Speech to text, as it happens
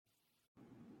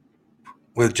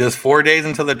With just 4 days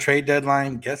until the trade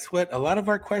deadline, guess what? A lot of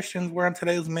our questions were on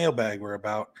today's mailbag were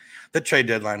about the trade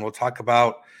deadline. We'll talk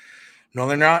about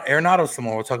Nolan Arenado some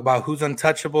more. We'll talk about who's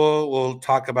untouchable. We'll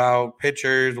talk about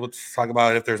pitchers. We'll talk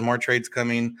about if there's more trades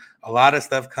coming, a lot of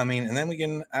stuff coming. And then we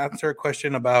can answer a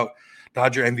question about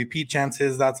Dodger MVP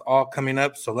chances. That's all coming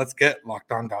up. So let's get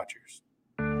Locked On Dodgers.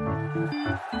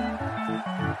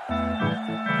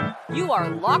 You are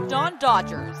Locked On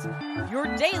Dodgers, your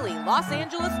daily Los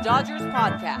Angeles Dodgers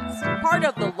podcast. Part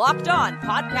of the Locked On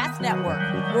Podcast Network,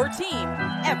 your team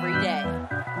every day.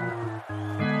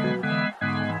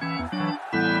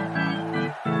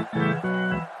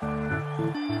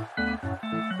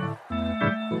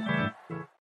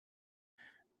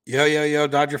 Yo,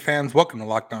 Dodger fans. Welcome to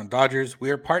Locked On Dodgers.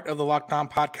 We are part of the Locked On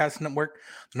Podcast Network,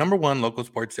 the number one local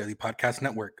sports daily podcast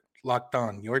network. Locked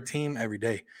On, your team every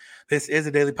day. This is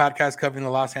a daily podcast covering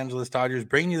the Los Angeles Dodgers,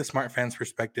 bringing you the smart fans'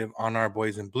 perspective on our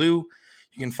boys in blue.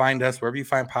 You can find us wherever you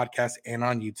find podcasts and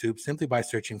on YouTube simply by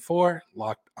searching for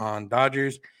Locked On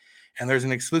Dodgers. And there's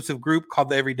an exclusive group called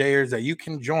the Everydayers that you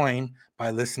can join by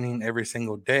listening every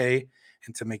single day.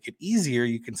 And to make it easier,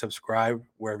 you can subscribe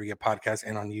wherever you get podcasts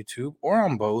and on YouTube or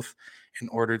on both in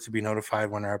order to be notified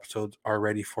when our episodes are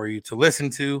ready for you to listen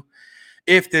to.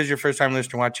 If this is your first time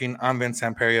listening or watching, I'm Vince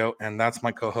Samperio, and that's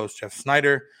my co-host, Jeff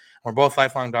Snyder. We're both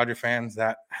lifelong Dodger fans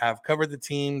that have covered the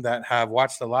team, that have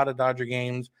watched a lot of Dodger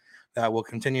games, that will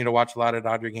continue to watch a lot of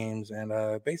Dodger games, and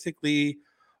basically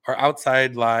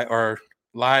our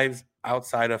lives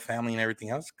outside of family and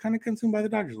everything else kind of consumed by the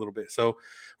Dodgers a little bit. So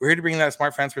we're here to bring that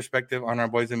smart fans perspective on our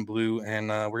boys in blue, and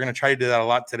we're going to try to do that a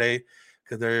lot today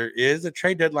because there is a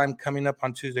trade deadline coming up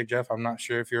on Tuesday, Jeff. I'm not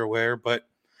sure if you're aware, but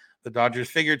the Dodgers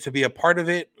figured to be a part of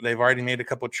it. They've already made a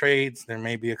couple trades. There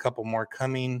may be a couple more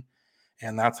coming,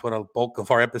 and that's what a bulk of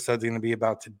our episodes is going to be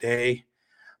about today.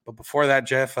 But before that,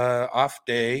 Jeff, off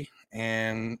day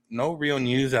and no real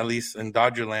news, at least in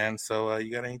Dodger land. So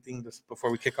you got anything just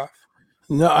before we kick off?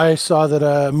 No, I saw that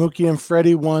Mookie and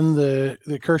Freddie won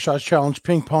the Kershaw's Challenge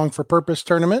Ping Pong for Purpose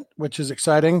tournament, which is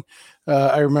exciting.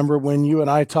 I remember when you and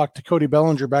I talked to Cody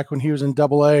Bellinger back when he was in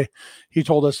Double-A, he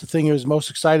told us the thing he was most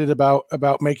excited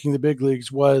about making the big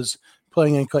leagues was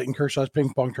playing in Clayton Kershaw's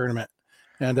Ping Pong tournament.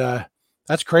 And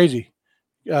that's crazy.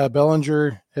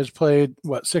 Bellinger has played,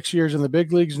 6 years in the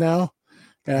big leagues now?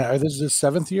 This is his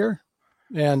seventh year?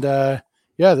 And this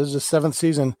is his seventh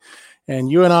season.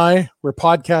 And you and I were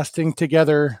podcasting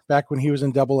together back when he was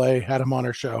in Double-A, had him on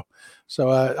our show. So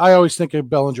I always think of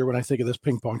Bellinger when I think of this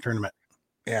ping pong tournament.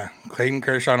 Yeah, Clayton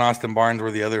Kershaw and Austin Barnes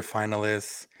were the other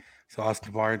finalists. So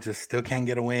Austin Barnes just still can't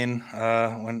get a win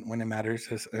when it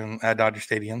matters at Dodger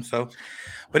Stadium. So,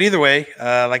 but either way,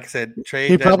 like I said, trade.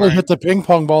 He probably hit the ping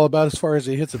pong ball about as far as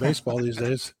he hits a baseball these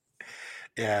days.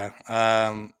 Yeah.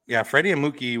 Freddie and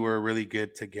Mookie were really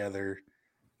good together.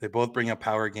 They both bring a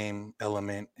power game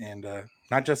element, and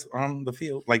not just on the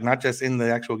field, like not just in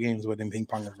the actual games, but in ping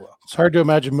pong as well. It's hard to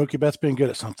imagine Mookie Betts being good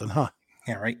at something, huh?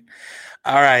 Yeah, right.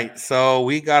 All right, so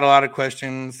we got a lot of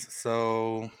questions,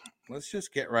 so let's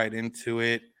just get right into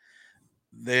it.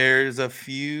 There's a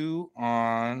few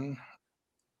on.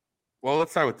 Well, let's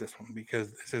start with this one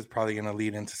because this is probably going to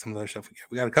lead into some of the other stuff.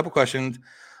 We got a couple questions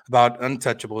about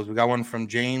untouchables. We got one from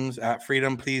James at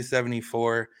Freedom Please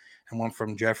 74. And one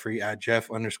from Jeffrey at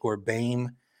Jeff_Bame.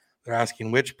 They're asking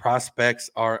which prospects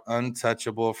are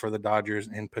untouchable for the Dodgers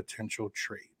in potential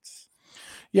trades.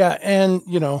 Yeah, and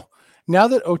now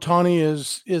that Ohtani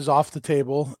is off the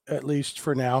table, at least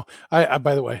for now. I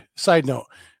by the way, side note,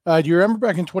 do you remember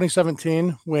back in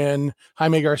 2017 when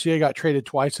Jaime Garcia got traded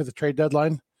twice at the trade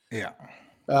deadline? Yeah.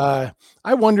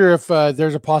 I wonder if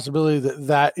there's a possibility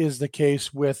that is the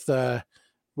case with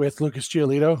Lucas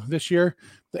Giolito this year.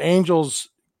 The Angels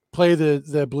play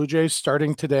the Blue Jays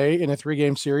starting today in a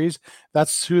 3-game series.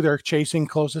 That's who they're chasing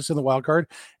closest in the wild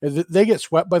card. If they get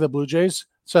swept by the Blue Jays,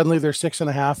 suddenly they're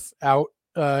 6.5 out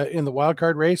in the wild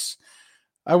card race.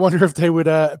 I wonder if they would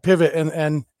pivot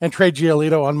and trade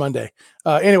Giolito on Monday.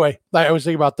 Anyway, I was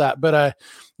thinking about that. But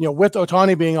with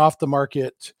Ohtani being off the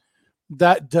market,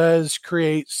 that does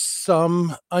create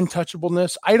some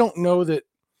untouchableness. I don't know that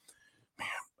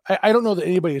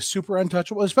anybody is super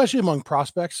untouchable, especially among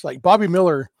prospects. Like Bobby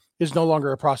Miller is no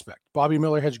longer a prospect. Bobby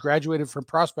Miller has graduated from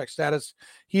prospect status.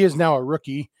 He is now a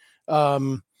rookie.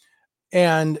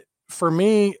 And for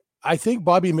me, I think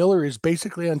Bobby Miller is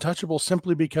basically untouchable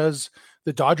simply because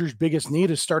the Dodgers' biggest need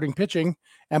is starting pitching,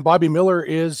 and Bobby Miller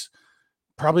is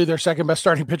probably their second best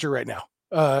starting pitcher right now.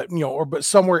 But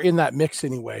somewhere in that mix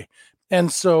anyway.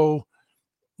 And so,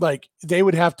 like, they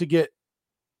would have to get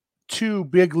 2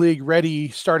 big league ready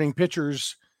starting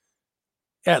pitchers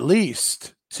at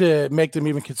least to make them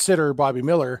even consider Bobby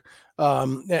Miller.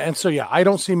 And so, yeah, I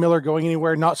don't see Miller going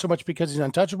anywhere, not so much because he's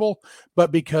untouchable,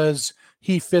 but because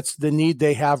he fits the need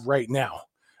they have right now.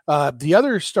 The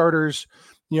other starters,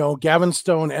 Gavin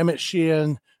Stone, Emmett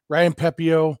Sheehan, Ryan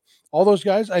Pepio, all those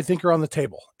guys, I think are on the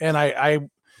table. And I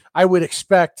would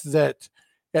expect that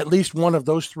at least one of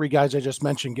those three guys I just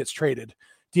mentioned gets traded.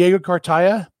 Diego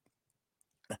Cartaya,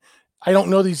 I don't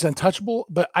know that he's untouchable,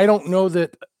 but I don't know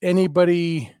that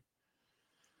anybody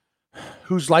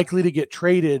who's likely to get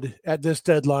traded at this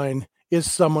deadline is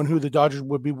someone who the Dodgers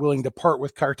would be willing to part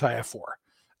with Cartaya for.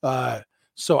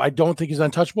 So I don't think he's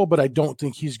untouchable, but I don't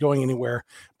think he's going anywhere.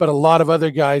 But a lot of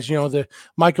other guys, the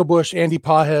Michael Busch, Andy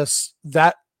Pajes,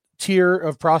 that tier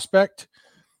of prospect,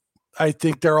 I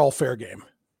think they're all fair game.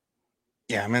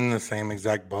 Yeah, I'm in the same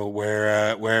exact boat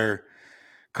where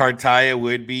Cartaya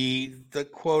would be the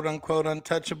quote unquote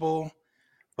untouchable,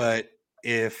 but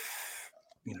if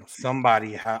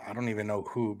somebody I don't even know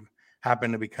who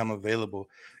happened to become available,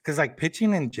 because like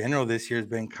pitching in general this year has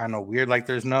been kind of weird. Like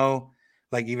there's no,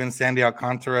 like even Sandy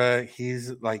Alcantara,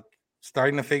 he's like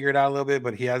starting to figure it out a little bit,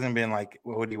 but he hasn't been like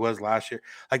what he was last year.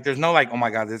 Like there's no like, oh my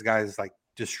God, this guy is like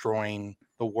destroying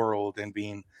the world and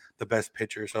being the best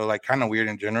pitcher. So like kind of weird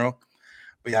in general.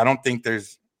 But yeah, I don't think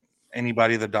there's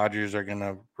anybody the Dodgers are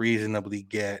gonna reasonably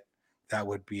get that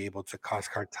would be able to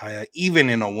cost Cartaya, even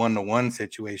in a 1-to-1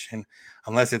 situation,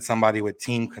 unless it's somebody with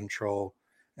team control,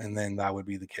 and then that would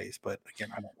be the case. But again,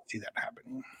 I don't see that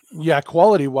happening. Yeah,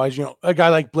 quality-wise, a guy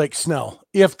like Blake Snell,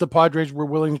 if the Padres were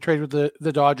willing to trade with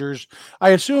the Dodgers, I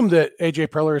assume that A.J.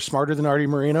 Preller is smarter than Artie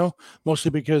Moreno,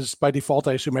 mostly because by default,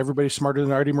 I assume everybody's smarter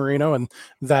than Artie Moreno, and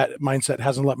that mindset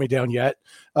hasn't let me down yet.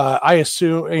 I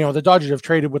assume, the Dodgers have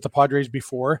traded with the Padres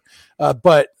before,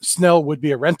 but Snell would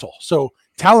be a rental. So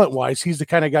talent-wise, he's the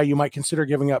kind of guy you might consider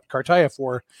giving up Cartaya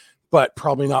for, but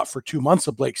probably not for 2 months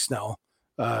of Blake Snell.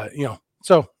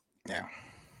 So yeah.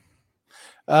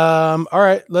 All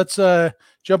right, let's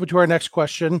jump into our next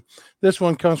question. This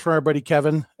one comes from our buddy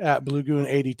Kevin at Blue Goon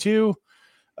 82.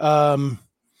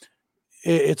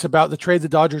 It's about the trade the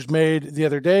Dodgers made the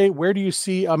other day. Where do you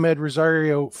see Ahmed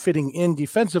Rosario fitting in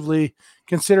defensively,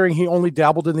 considering he only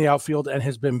dabbled in the outfield and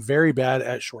has been very bad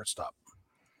at shortstop?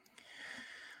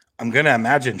 I'm going to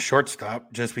imagine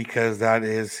shortstop just because that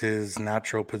is his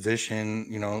natural position,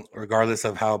 regardless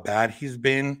of how bad he's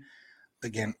been.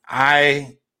 Again,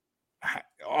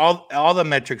 all the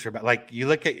metrics are bad. Like you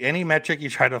look at any metric you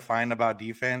try to find about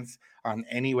defense on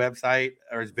any website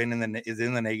or is in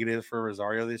the negatives for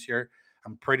Rosario this year.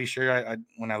 I'm pretty sure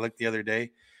when I looked the other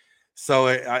day. So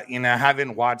I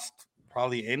haven't watched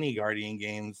probably any Guardian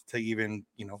games to even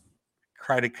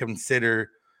try to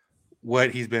consider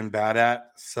what he's been bad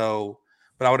at. So,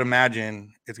 but I would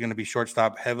imagine it's going to be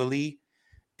shortstop heavily,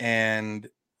 and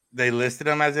they listed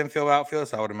him as infield outfield.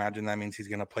 So I would imagine that means he's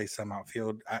going to play some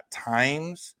outfield at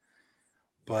times,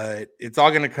 but it's all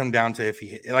going to come down to if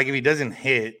he doesn't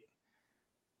hit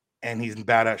and he's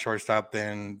bad at shortstop,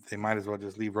 then they might as well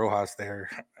just leave Rojas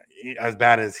there as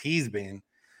bad as he's been.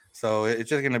 So it's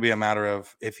just going to be a matter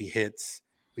of if he hits,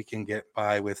 we can get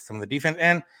by with some of the defense.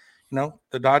 And,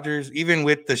 the Dodgers, even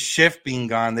with the shift being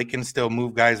gone, they can still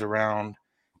move guys around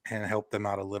and help them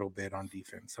out a little bit on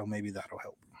defense. So maybe that'll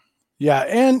help. Yeah,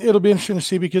 and it'll be interesting to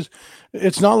see because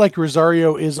it's not like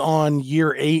Rosario is on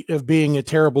year 8 of being a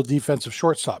terrible defensive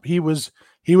shortstop. He was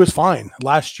fine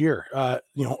last year,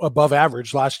 above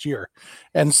average last year.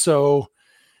 And so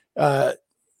I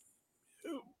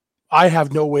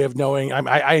have no way of knowing.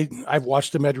 I've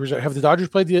watched Ahmed Rosario. Have the Dodgers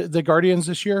played the Guardians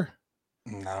this year?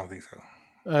 No, I don't think so.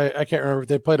 I can't remember if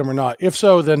they played him or not. If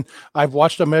so, then I've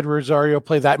watched Ahmed Rosario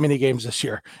play that many games this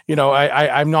year.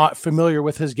 I'm not familiar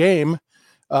with his game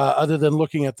other than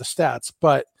looking at the stats.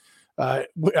 But I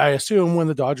assume when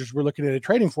the Dodgers were looking at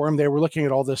trading for him, they were looking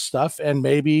at all this stuff, and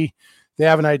maybe they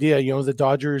have an idea. The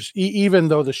Dodgers, even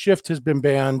though the shift has been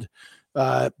banned,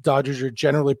 Dodgers are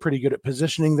generally pretty good at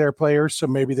positioning their players. So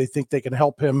maybe they think they can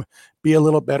help him be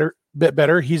a bit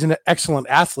better. He's an excellent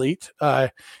athlete.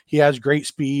 He has great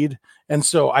speed. And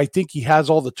so I think he has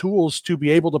all the tools to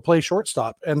be able to play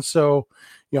shortstop. And so,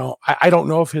 I don't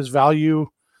know if his value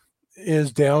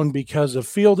is down because of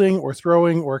fielding or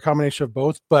throwing or a combination of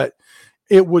both, but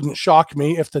it wouldn't shock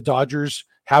me if the Dodgers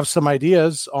have some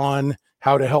ideas on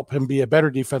how to help him be a better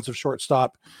defensive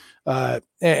shortstop. I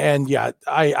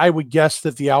would guess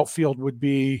that the outfield would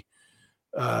be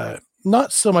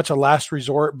not so much a last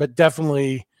resort, but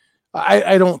definitely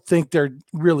I don't think they're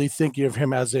really thinking of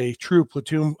him as a true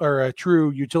platoon or a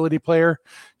true utility player,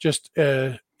 just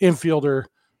a middle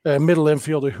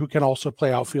infielder who can also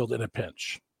play outfield in a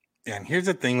pinch. Yeah, and here's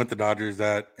the thing with the Dodgers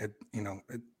that it's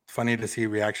funny to see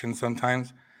reactions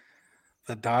sometimes.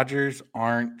 the Dodgers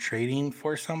aren't trading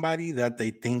for somebody that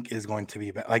they think is going to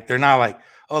be bad. Like, they're not like,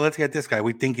 oh, let's get this guy.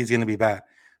 We think he's going to be bad.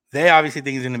 They obviously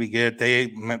think he's going to be good.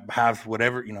 They have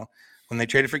whatever, when they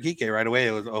traded for Kike right away,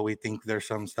 it was, oh, we think there's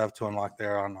some stuff to unlock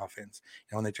there on offense.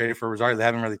 When they traded for Rosario, they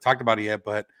haven't really talked about it yet,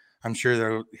 but I'm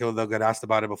sure they'll get asked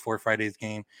about it before Friday's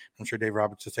game. I'm sure Dave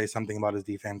Roberts will say something about his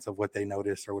defense of what they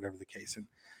noticed or whatever the case. And,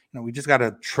 we just got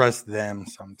to trust them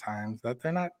sometimes that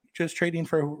they're not just trading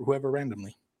for whoever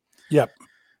randomly. Yep.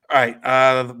 All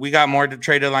right. We got more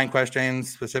trade deadline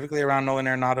questions specifically around Nolan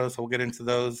Arenado, so we'll get into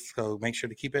those. So make sure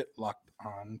to keep it locked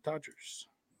on Dodgers.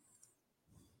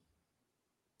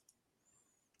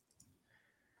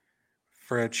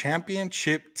 For a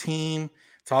championship team,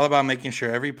 it's all about making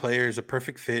sure every player is a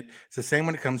perfect fit. It's the same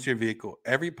when it comes to your vehicle.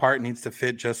 Every part needs to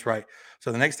fit just right.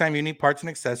 So the next time you need parts and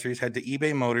accessories, head to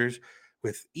eBay Motors.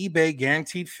 With eBay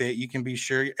Guaranteed Fit, you can be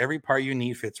sure every part you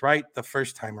need fits right the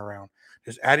first time around.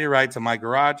 Just add your ride to My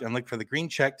Garage and look for the green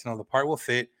check to know the part will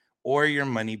fit or your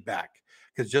money back.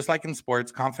 Because just like in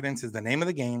sports, confidence is the name of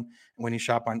the game when you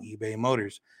shop on eBay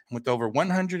Motors. And with over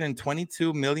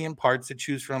 122 million parts to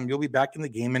choose from, you'll be back in the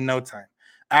game in no time.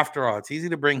 After all, it's easy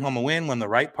to bring home a win when the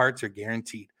right parts are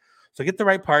guaranteed. So get the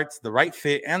right parts, the right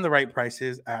fit, and the right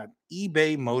prices at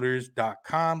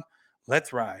ebaymotors.com.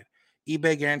 Let's ride.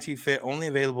 eBay Guaranteed Fit only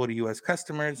available to U.S.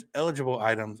 customers. Eligible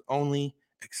items only.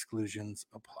 Exclusions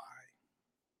apply.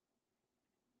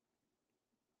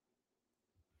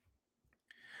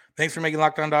 Thanks for making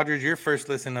Locked On Dodgers your first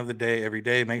listen of the day every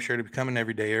day. Make sure to become an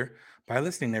everydayer by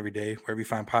listening every day wherever you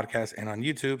find podcasts and on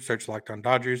YouTube. Search Locked On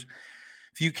Dodgers.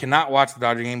 If you cannot watch the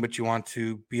Dodger game, but you want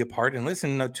to be a part and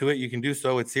listen to it, you can do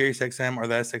so with SiriusXM or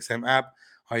the SXM app.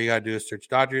 All you got to do is search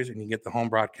Dodgers, and you get the home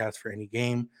broadcast for any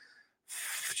game.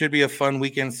 Should be a fun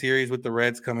weekend series with the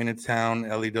Reds coming to town,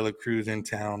 Ellie De La Cruz in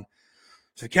town.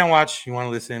 So if you can't watch, you want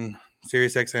to listen,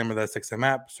 SiriusXM or the SXM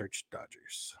app, search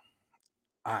Dodgers.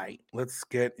 All right, let's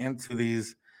get into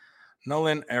these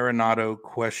Nolan Arenado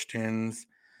questions.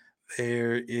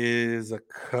 There is a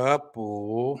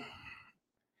couple,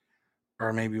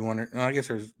 or maybe one. I guess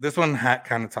there's this one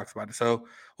kind of talks about it. So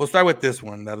we'll start with this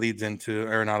one that leads into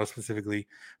Arenado specifically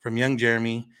from Young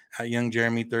Jeremy at Young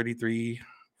Jeremy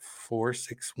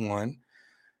 33461.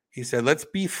 He said, "Let's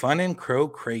be fun and crow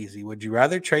crazy. Would you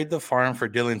rather trade the farm for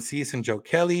Dylan Cease and Joe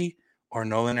Kelly, or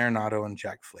Nolan Arenado and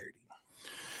Jack Flaherty?"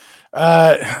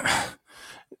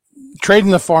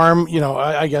 Trading the farm,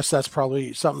 I guess that's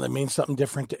probably something that means something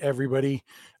different to everybody.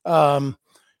 Of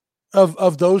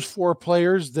those four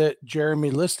players that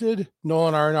Jeremy listed,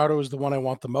 Nolan Arenado is the one I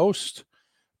want the most,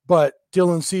 but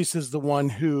Dylan Cease is the one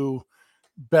who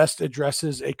best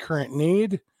addresses a current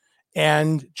need,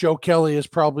 and Joe Kelly is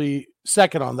probably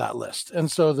second on that list.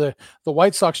 And so the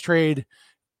White Sox trade,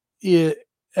 it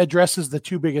addresses the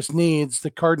two biggest needs. The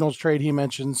Cardinals trade he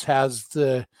mentions has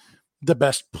the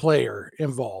best player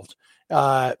involved.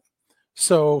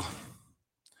 So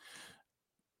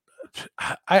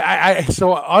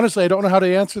honestly, I don't know how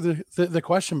to answer the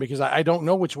question, because I don't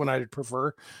know which one I'd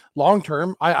prefer long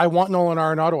term. I want Nolan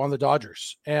Arenado on the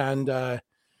Dodgers, and I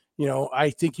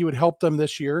think he would help them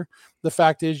this year. The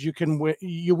fact is,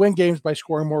 you win games by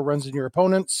scoring more runs than your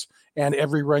opponents, and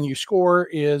every run you score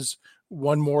is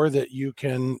one more that you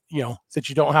can, that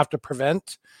you don't have to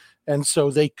prevent. And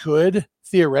so they could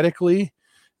theoretically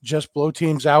just blow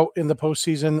teams out in the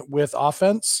postseason with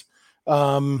offense.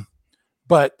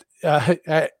 But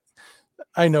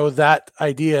I know that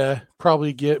idea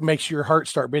probably makes your heart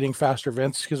start beating faster,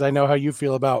 Vince, because I know how you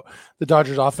feel about the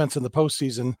Dodgers offense in the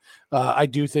postseason. I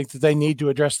do think that they need to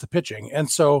address the pitching. And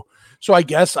so I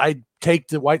guess I'd take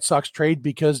the White Sox trade,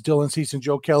 because Dylan Cease and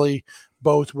Joe Kelly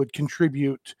both would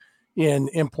contribute in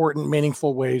important,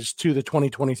 meaningful ways to the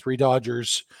 2023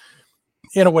 Dodgers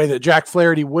in a way that Jack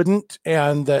Flaherty wouldn't,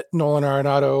 and that Nolan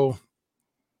Arenado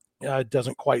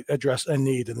doesn't quite address a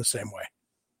need in the same way.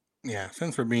 Yeah,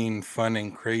 since we're being fun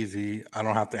and crazy, I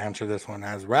don't have to answer this one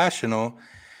as rational.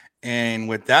 And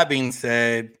with that being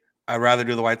said, I'd rather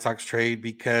do the White Sox trade,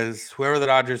 because whoever the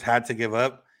Dodgers had to give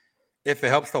up, if it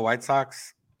helps the White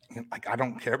Sox, I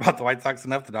don't care about the White Sox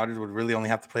enough. The Dodgers would really only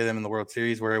have to play them in the World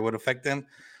Series where it would affect them.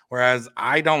 Whereas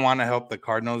I don't want to help the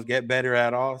Cardinals get better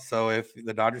at all. So if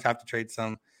the Dodgers have to trade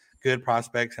some good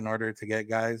prospects in order to get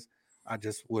guys, I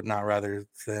just would not rather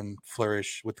them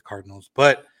flourish with the Cardinals.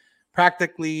 But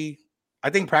practically, I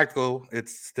think practical,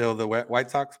 it's still the White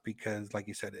Sox, because, like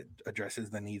you said, it addresses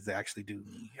the needs they actually do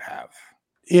have.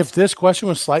 If this question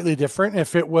was slightly different,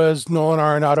 if it was Nolan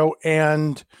Arenado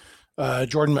and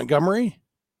Jordan Montgomery,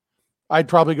 I'd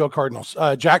probably go Cardinals.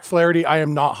 Jack Flaherty, I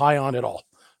am not high on at all.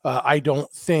 I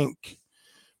don't think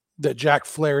that Jack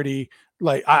Flaherty,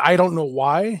 I don't know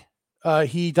why.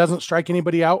 He doesn't strike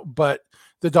anybody out, but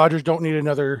the Dodgers don't need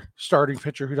another starting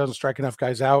pitcher who doesn't strike enough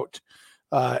guys out.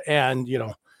 And,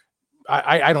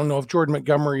 I don't know if Jordan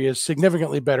Montgomery is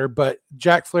significantly better, but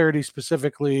Jack Flaherty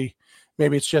specifically,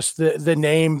 maybe it's just the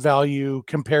name value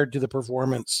compared to the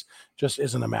performance just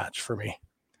isn't a match for me.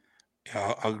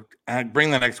 Yeah, I'll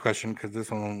bring the next question because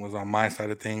this one was on my side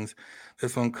of things.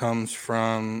 This one comes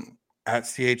from at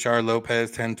CHR Lopez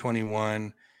 1021.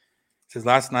 It says,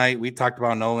 last night we talked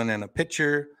about Nolan and a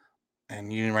pitcher, and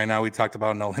right now we talked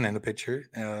about Nolan and a pitcher,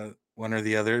 one or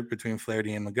the other between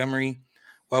Flaherty and Montgomery.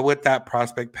 What would that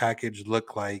prospect package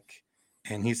look like?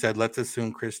 And he said, let's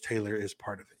assume Chris Taylor is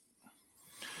part of it.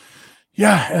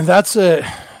 Yeah, and that's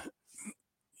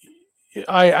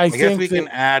I guess we can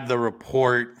add the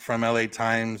report from LA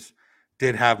Times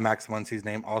did have Max Muncy's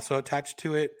name also attached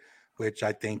to it, which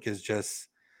I think is just,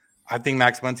 I think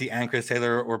Max Muncy and Chris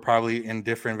Taylor were probably in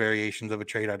different variations of a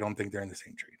trade. I don't think they're in the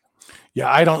same trade. Yeah,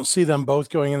 I don't see them both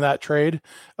going in that trade.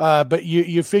 But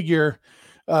you figure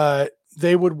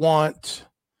they would want,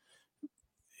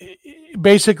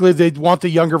 basically they'd want the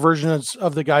younger versions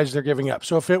of the guys they're giving up.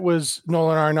 So if it was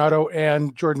Nolan Arenado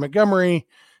and Jordan Montgomery,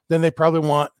 then they probably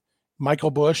want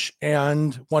Michael Busch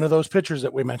and one of those pitchers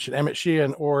that we mentioned, Emmett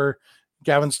Sheehan or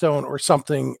Gavin Stone or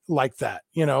something like that,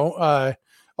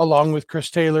 along with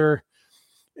Chris Taylor.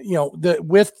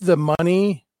 With the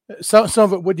money, some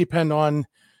of it would depend on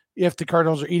if the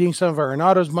Cardinals are eating some of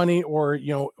Arenado's money or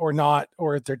not,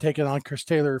 or if they're taking on Chris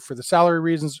Taylor for the salary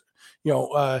reasons.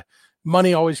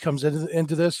 Money always comes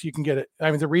into this. You can get it.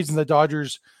 I mean, the reason the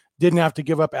Dodgers didn't have to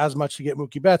give up as much to get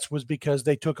Mookie Betts was because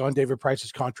they took on David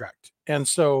Price's contract. And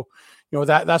so,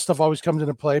 that stuff always comes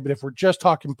into play. But if we're just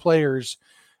talking players,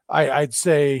 I'd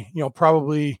say,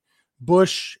 probably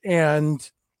Busch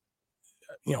and,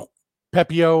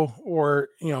 Pepio or,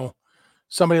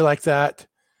 somebody like that,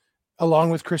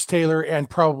 along with Chris Taylor and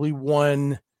probably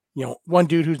one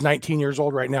dude who's 19 years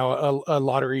old right now, a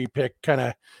lottery pick kind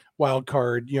of wild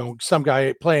card, some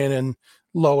guy playing in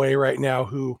low A right now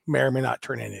who may or may not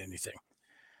turn into anything.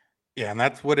 Yeah, and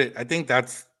that's what I think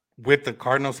that's with the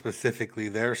Cardinals specifically.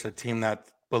 There's a team that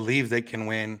believes they can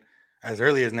win as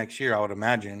early as next year, I would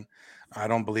imagine. I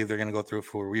don't believe they're going to go through a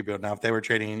full rebuild. Now, if they were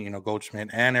trading, Goldschmidt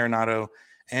and Arenado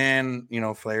and,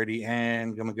 Flaherty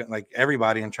and like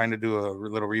everybody and trying to do a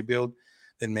little rebuild,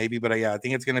 then maybe. But I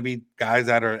think it's going to be guys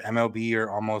that are MLB or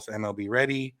almost MLB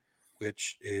ready,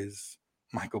 which is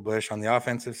Michael Busch on the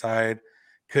offensive side.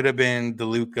 Could have been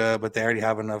DeLuca, but they already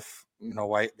have enough,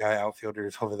 white guy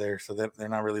outfielders over there, so that they're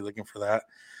not really looking for that.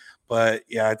 But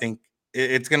yeah, I think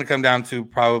it's going to come down to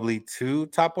probably 2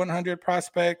 top 100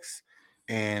 prospects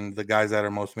and the guys that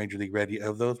are most major league ready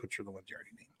of those, which are the ones you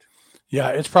already named. Yeah,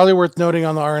 it's probably worth noting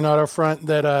on the Arenado front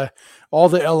that all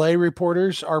the LA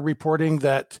reporters are reporting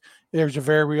that there's a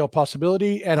very real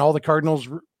possibility, and all the Cardinals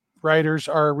writers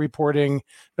are reporting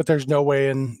that there's no way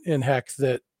in heck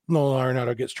that Nolan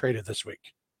Arenado gets traded this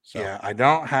week. So. Yeah, I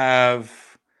don't have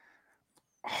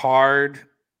hard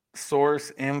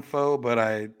source info, but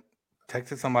I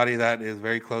texted somebody that is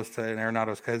very close to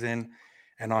Arenado's cousin,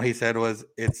 and all he said was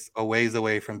it's a ways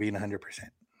away from being 100%.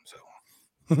 So,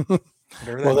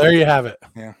 well, there you have it.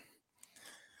 Yeah.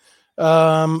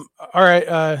 All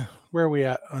right. Where are we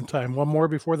at on time? One more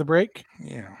before the break?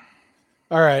 Yeah.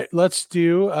 All right. Let's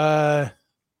do. I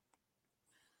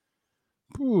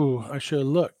should have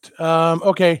looked.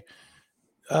 Okay.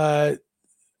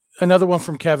 Another one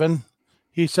from Kevin.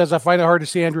 He says, I find it hard to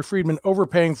see Andrew Friedman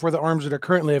overpaying for the arms that are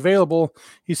currently available.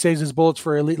 He saves his bullets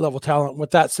for elite level talent.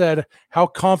 With that said, how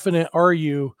confident are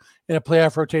you in a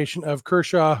playoff rotation of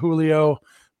Kershaw, Julio,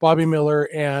 Bobby Miller,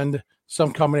 and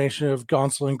some combination of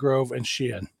Gonsolin, Grove, and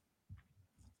Sheehan?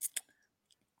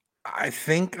 I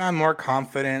think I'm more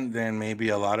confident than maybe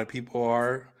a lot of people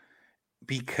are,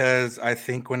 because I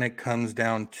think when it comes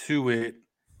down to it,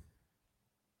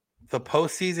 the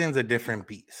postseason's a different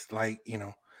beast. Like,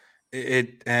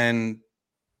 it and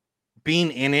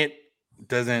being in it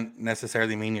doesn't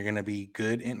necessarily mean you're going to be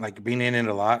good in, like, being in it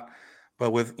a lot.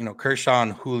 But with, Kershaw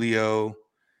and Julio,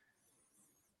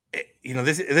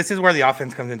 this is where the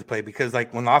offense comes into play, because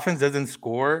like when the offense doesn't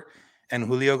score and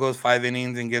Julio goes 5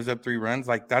 innings and gives up 3 runs,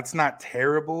 like that's not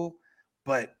terrible,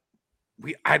 but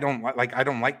I don't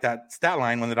like that stat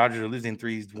line when the Dodgers are losing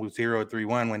 3-0 or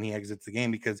 3-1 when he exits the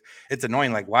game, because it's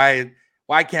annoying. Like why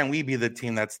can't we be the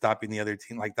team that's stopping the other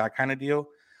team, like that kind of deal?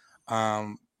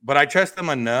 But I trust them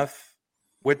enough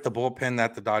with the bullpen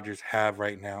that the Dodgers have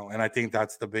right now, and I think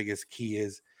that's the biggest key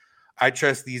is I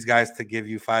trust these guys to give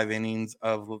you 5 innings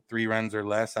of 3 runs or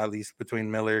less, at least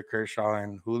between Miller, Kershaw,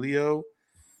 and Julio.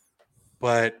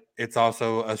 But it's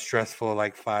also a stressful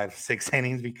 5-6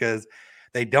 innings, because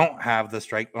They don't have the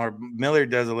strike, or Miller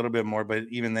does a little bit more, but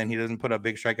even then he doesn't put up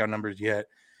big strikeout numbers yet.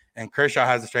 And Kershaw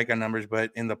has the strikeout numbers,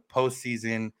 but in the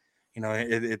postseason,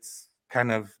 it's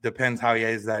kind of depends how he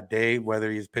is that day,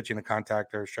 whether he's pitching a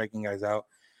contact or striking guys out.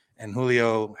 And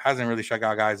Julio hasn't really struck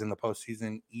out guys in the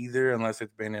postseason either, unless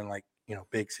it's been in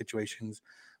big situations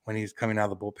when he's coming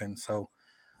out of the bullpen. So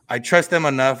I trust them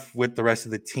enough with the rest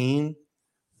of the team.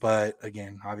 But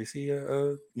again, obviously,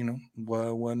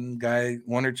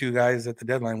 one or two guys at the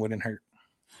deadline wouldn't hurt.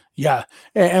 Yeah.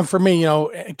 And for me,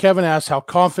 Kevin asked, how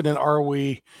confident are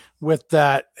we with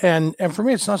that? And for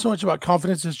me, it's not so much about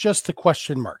confidence. It's just the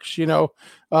question marks,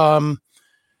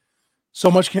 so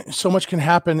much can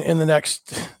happen in the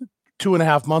next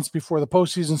 2.5 months before the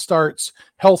postseason starts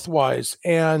health wise.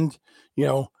 And,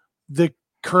 the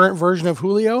current version of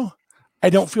Julio, I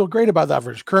don't feel great about that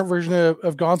version. Current version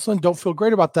of Gonsolin, don't feel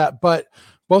great about that. But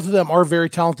both of them are very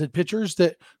talented pitchers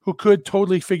who could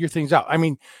totally figure things out. I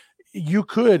mean,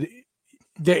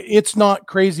 it's not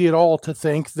crazy at all to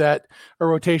think that a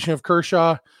rotation of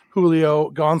Kershaw,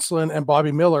 Julio, Gonsolin, and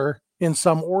Bobby Miller in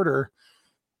some order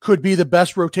could be the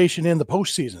best rotation in the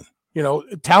postseason.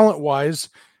 Talent-wise,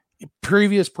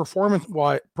 previous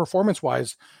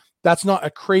performance-wise, that's not a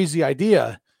crazy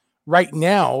idea. Right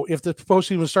now, if the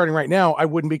postseason was starting right now, I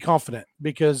wouldn't be confident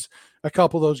because a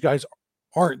couple of those guys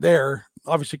aren't there.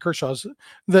 Obviously, Kershaw's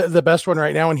the best one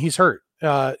right now, and he's hurt.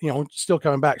 Still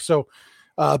coming back. So,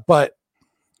 but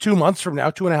 2 months from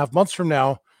now, 2.5 months from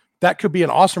now, that could be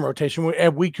an awesome rotation.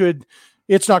 And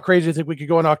it's not crazy to think we could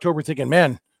go in October thinking,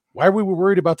 man, why are we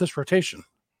worried about this rotation?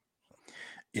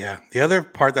 Yeah. The other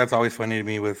part that's always funny to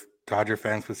me with Dodger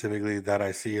fans specifically that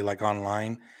I see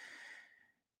online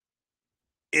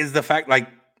is the fact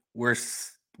we're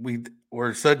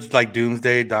such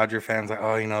doomsday Dodger fans, they're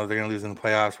gonna lose in the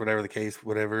playoffs, whatever the case,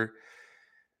 whatever.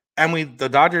 And the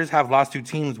Dodgers have lost 2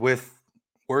 teams with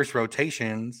worse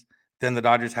rotations than the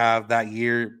Dodgers have that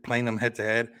year playing them head to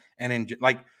head. And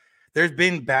there's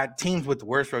been bad teams with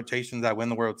worse rotations that win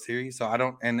the World Series.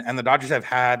 So and the Dodgers have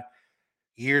had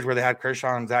years where they had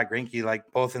Kershaw and Zach Greinke,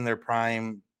 both in their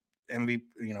prime MVP,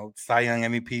 Cy Young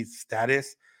MVP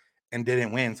status, and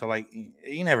didn't win. So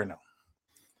you never know.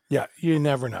 Yeah, you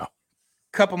never know.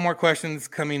 Couple more questions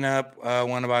coming up.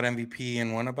 One about MVP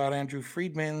and one about Andrew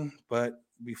Friedman. But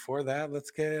before that, let's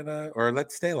stay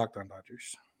locked on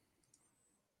Dodgers.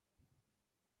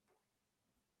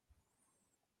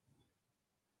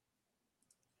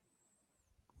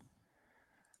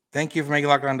 Thank you for making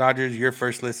Locked On Dodgers your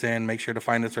first listen. Make sure to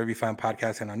find us wherever you find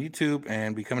podcasts and on YouTube,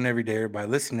 and become an everydayer by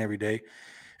listening every day.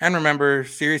 And remember,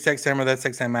 SiriusXM or that's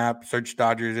XM app, search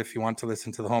Dodgers if you want to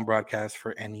listen to the home broadcast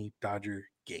for any Dodger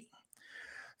game.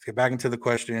 Let's get back into the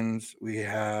questions. We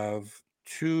have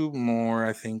 2 more,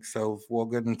 I think, so we'll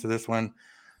get into this one.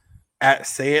 At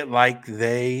Say It Like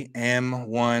They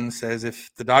M1 says,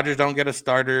 if the Dodgers don't get a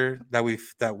starter that we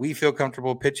feel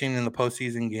comfortable pitching in a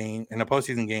postseason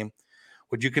game,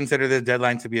 would you consider this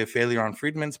deadline to be a failure on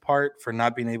Friedman's part for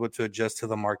not being able to adjust to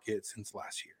the market since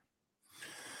last year?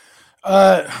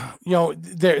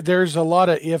 There's a lot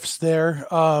of ifs there.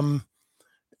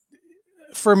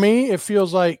 For me, it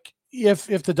feels like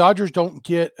if the Dodgers don't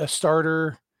get a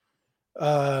starter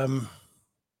that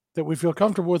we feel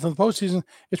comfortable with in the postseason,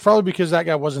 it's probably because that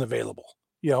guy wasn't available.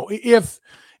 If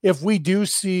we do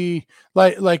see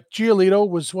like Giolito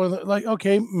was one of the,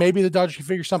 okay, maybe the Dodgers can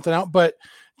figure something out, but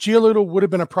Giolito would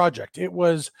have been a project. It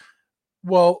was,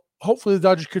 well, hopefully the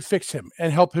Dodgers could fix him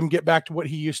and help him get back to what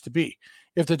he used to be.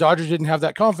 If the Dodgers didn't have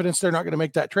that confidence, they're not going to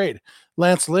make that trade.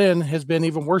 Lance Lynn has been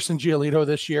even worse than Giolito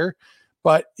this year.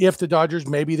 But if the Dodgers,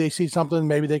 maybe they see something,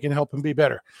 maybe they can help him be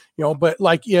better. But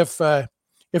if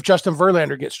Justin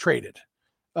Verlander gets traded,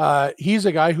 he's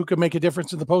a guy who could make a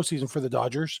difference in the postseason for the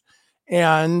Dodgers.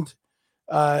 And,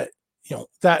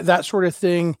 that sort of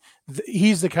thing,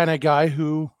 he's the kind of guy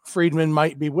who Friedman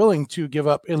might be willing to give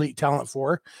up elite talent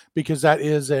for, because that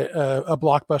is a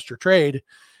blockbuster trade.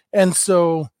 And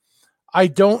so I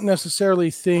don't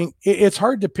necessarily think it's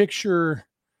hard to picture.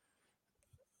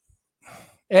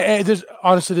 And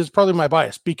honestly, this is probably my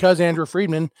bias, because Andrew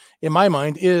Friedman, in my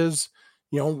mind, is,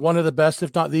 one of the best,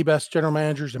 if not the best general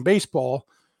managers in baseball.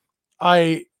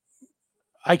 I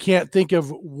can't think of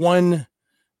one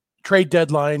trade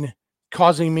deadline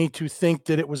causing me to think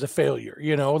that it was a failure.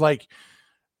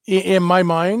 In my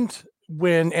mind,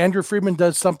 when Andrew Friedman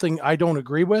does something I don't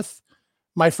agree with,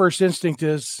 my first instinct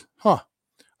is,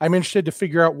 I'm interested to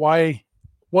figure out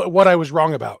what I was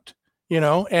wrong about,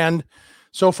 and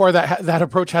so far that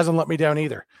approach hasn't let me down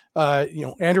either.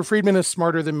 Andrew Friedman is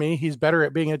smarter than me. He's better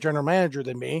at being a general manager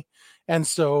than me. And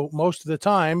so most of the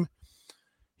time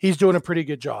he's doing a pretty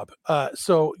good job.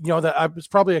 So, that was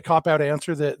probably a cop-out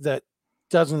answer that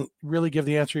doesn't really give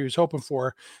the answer he was hoping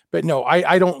for. But no,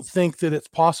 I don't think that it's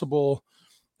possible.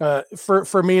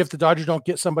 For me, if the Dodgers don't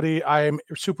get somebody I'm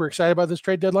super excited about this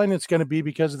trade deadline, it's going to be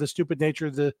because of the stupid nature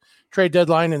of the trade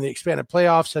deadline and the expanded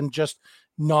playoffs and just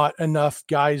not enough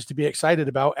guys to be excited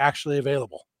about actually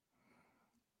available.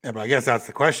 Yeah, but I guess that's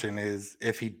the question is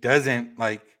if he doesn't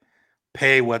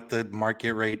pay what the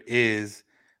market rate is,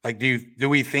 do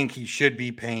we think he should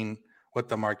be paying what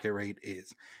the market rate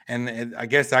is? And I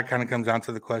guess that kind of comes down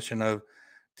to the question of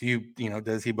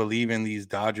does he believe in these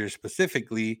Dodgers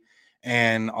specifically?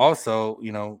 And also,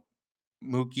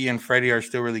 Mookie and Freddie are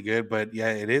still really good, but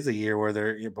yeah, it is a year where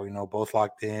they're both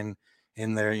locked in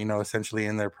their essentially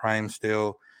in their prime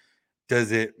still.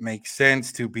 Does it make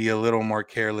sense to be a little more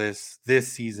careless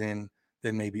this season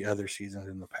than maybe other seasons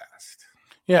in the past?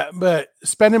 Yeah, but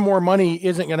spending more money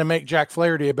isn't going to make Jack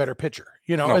Flaherty a better pitcher.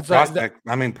 It's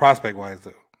prospect wise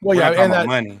though. Well, yeah, and that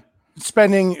money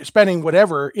spending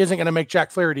whatever isn't going to make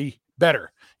Jack Flaherty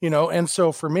better. And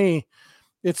so for me,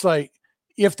 it's like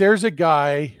if there's a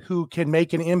guy who can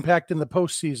make an impact in the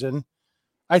postseason,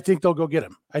 I think they'll go get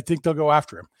him. I think they'll go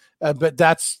after him. But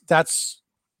that's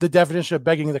the definition of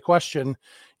begging the question.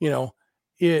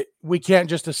 We can't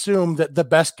just assume that the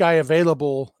best guy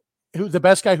available, the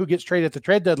best guy who gets traded at the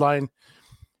trade deadline,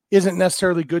 isn't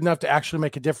necessarily good enough to actually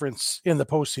make a difference in the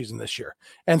postseason this year.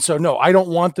 And so, no, I don't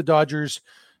want the Dodgers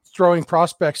throwing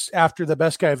prospects after the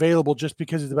best guy available just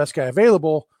because he's the best guy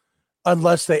available,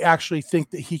 unless they actually think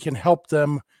that he can help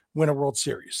them win a World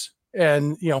Series.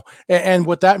 And, and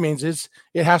what that means is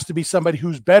it has to be somebody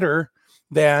who's better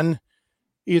than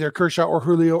either Kershaw or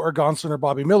Julio or Gonsolin or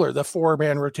Bobby Miller. The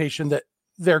 4-man rotation that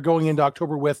they're going into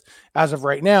October with as of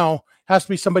right now has to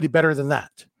be somebody better than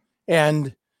that.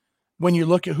 And when you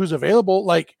look at who's available,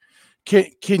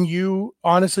 can you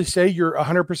honestly say you're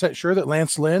 100% sure that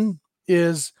Lance Lynn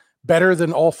is better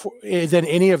than than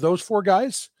any of those 4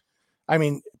 guys? I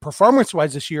mean,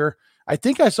 performance-wise this year, I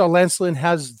think I saw Lance Lynn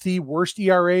has the worst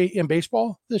ERA in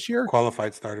baseball this year.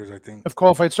 Qualified starters, I think. Of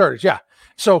qualified starters, yeah.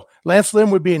 So Lance Lynn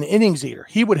would be an innings eater.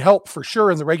 He would help for sure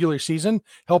in the regular season,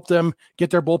 help them get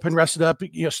their bullpen rested up,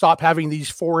 stop having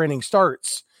these 4-inning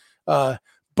starts.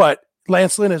 But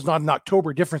Lance Lynn is not an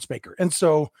October difference maker. And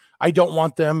so I don't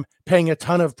want them paying a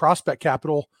ton of prospect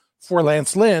capital for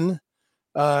Lance Lynn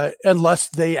unless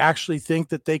they actually think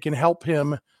that they can help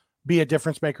him be a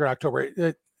difference maker in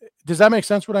October. Does that make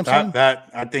sense what I'm saying?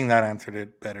 I think that answered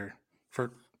it better.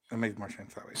 It makes more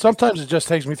sense that way. Sometimes it just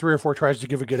takes me 3 or 4 tries to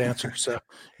give a good answer. So,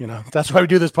 that's why we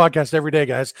do this podcast every day,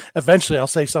 guys. Eventually I'll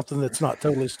say something that's not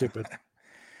totally stupid.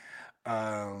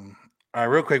 All right,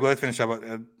 real quick, let's finish up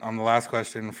on the last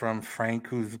question from Frank,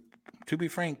 who's, to be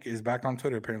frank, is back on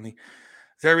Twitter apparently.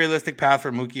 Is there a realistic path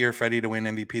for Mookie or Freddie to win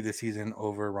MVP this season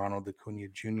over Ronald Acuna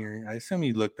Jr.? I assume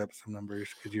you looked up some numbers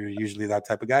because you're usually that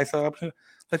type of guy. So I'll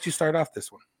let you start off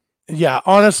this one. Yeah,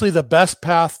 honestly, the best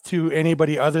path to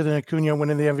anybody other than Acuna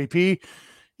winning the MVP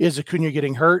is Acuna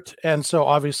getting hurt. And so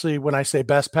obviously when I say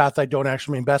best path, I don't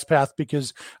actually mean best path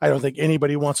because I don't think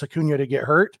anybody wants Acuna to get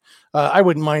hurt. I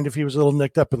wouldn't mind if he was a little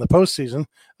nicked up in the postseason.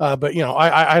 But,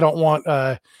 I don't want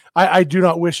I do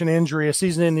not wish a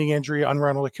season-ending injury on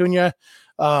Ronald Acuna.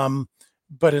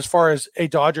 But as far as a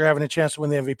Dodger having a chance to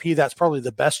win the MVP, that's probably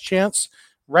the best chance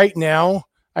right now.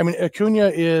 I mean,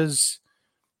 Acuna is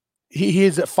he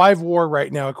is at 5 WAR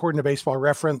right now, according to Baseball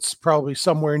Reference, probably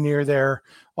somewhere near there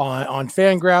on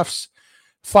Fangraphs.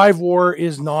 5 WAR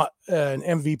is not an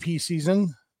MVP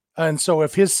season, and so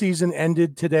if his season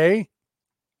ended today,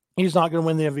 he's not going to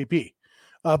win the MVP.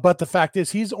 But the fact is,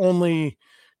 he's only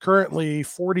currently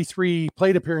 43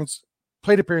 plate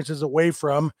appearances away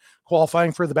from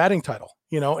qualifying for the batting title,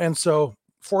 and so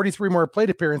 43 more plate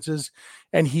appearances,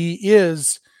 and he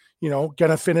is, going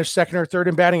to finish second or third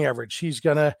in batting average. He's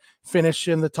going to finish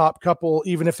in the top couple,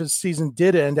 even if his season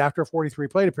did end after 43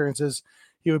 plate appearances,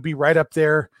 he would be right up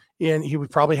there, and he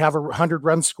would probably have 100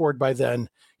 runs scored by then.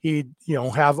 He'd,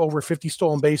 have over 50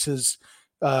 stolen bases.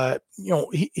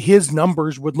 His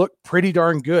numbers would look pretty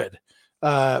darn good.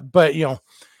 But,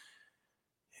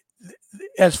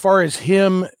 as far as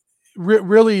him,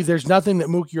 really, there's nothing that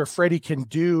Mookie or Freddie can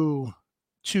do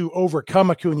to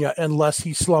overcome Acuna unless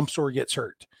he slumps or gets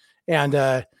hurt.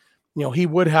 And, he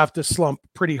would have to slump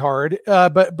pretty hard.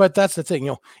 But that's the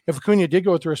thing, if Acuna did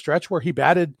go through a stretch where he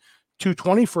batted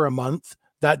 220 for a month,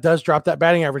 that does drop that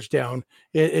batting average down.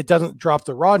 It doesn't drop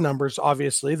the raw numbers.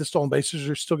 Obviously the stolen bases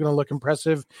are still going to look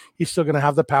impressive. He's still going to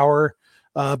have the power.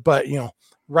 But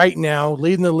right now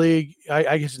leading the league,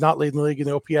 I guess not leading the league in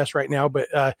the OPS right now, but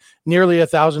nearly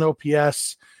 1,000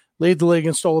 OPS, lead the league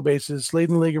in stolen bases,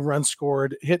 leading the league in runs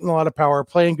scored, hitting a lot of power,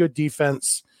 playing good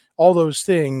defense, all those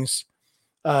things.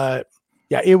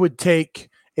 It would take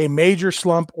a major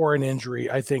slump or an injury,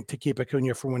 I think, to keep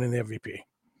Acuna from winning the MVP.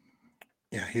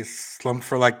 Yeah, he's slumped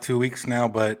for like 2 weeks now,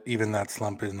 but even that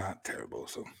slump is not terrible.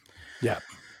 So, yeah.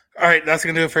 All right, that's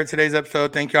going to do it for today's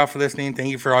episode. Thank you all for listening. Thank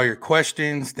you for all your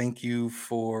questions. Thank you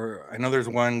for, I know there's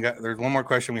one more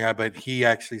question we had, but he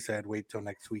actually said wait till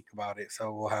next week about it.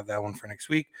 So we'll have that one for next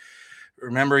week.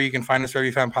 Remember, you can find us wherever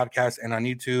you find podcasts and on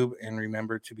YouTube. And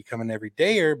remember to become an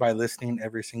everydayer by listening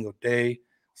every single day.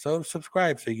 So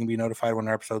subscribe so you can be notified when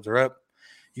our episodes are up.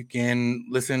 You can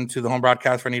listen to the home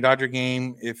broadcast for any Dodger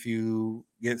game. If you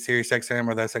get SiriusXM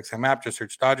or the SXM app, just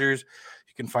search Dodgers.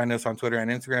 You can find us on Twitter and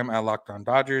Instagram at Locked On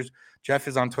Dodgers. Jeff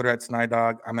is on Twitter at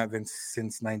Snydog. I'm at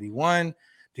Vince91.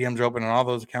 DMs are open on all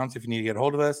those accounts if you need to get a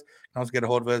hold of us. You can also get a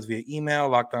hold of us via email,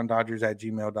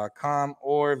 lockedondodgers@gmail.com,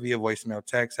 or via voicemail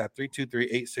text at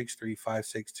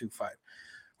 323-863-5625.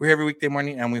 We're here every weekday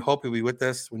morning, and we hope you'll be with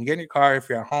us. When you get in your car, if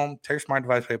you're at home, take your smart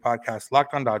device, play a podcast,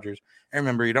 Locked On Dodgers. And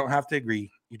remember, you don't have to agree.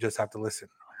 You just have to listen.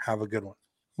 Have a good one.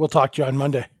 We'll talk to you on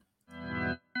Monday.